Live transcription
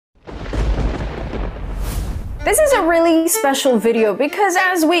This is a really special video because,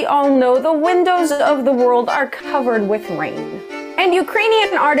 as we all know, the windows of the world are covered with rain. And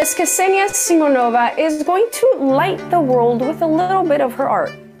Ukrainian artist Kseniya Simonova is going to light the world with a little bit of her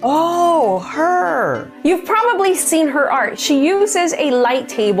art. Oh, her! You've probably seen her art. She uses a light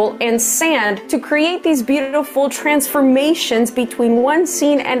table and sand to create these beautiful transformations between one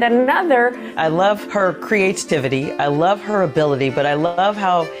scene and another. I love her creativity, I love her ability, but I love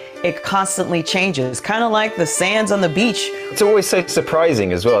how it constantly changes, kind of like the sands on the beach. It's always so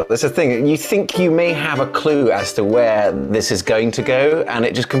surprising as well. That's the thing, you think you may have a clue as to where this is going to go, and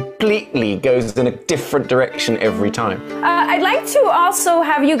it just completely goes in a different direction every time. I'd like to also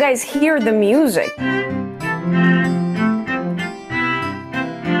have you guys hear the music.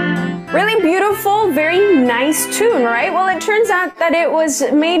 Really beautiful, very nice tune, right? Well, it turns out that it was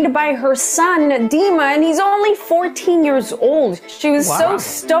made by her son, Dima, and he's only 14 years old. She was so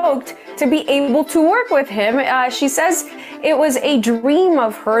stoked to be able to work with him. She says it was a dream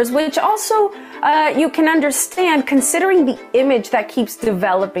of hers, which also you can understand considering the image that keeps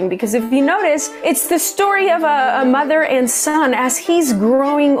developing. Because if you notice, it's the story of a mother and son as he's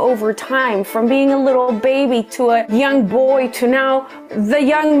growing over time, from being a little baby to a young boy to now the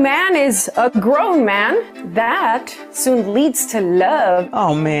young man is a grown man. That soon leads to love.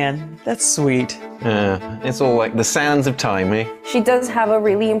 Oh man, that's sweet. Yeah, it's all like the sands of time, eh? She does have a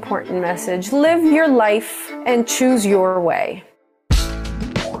really important message. Live your life and choose your way.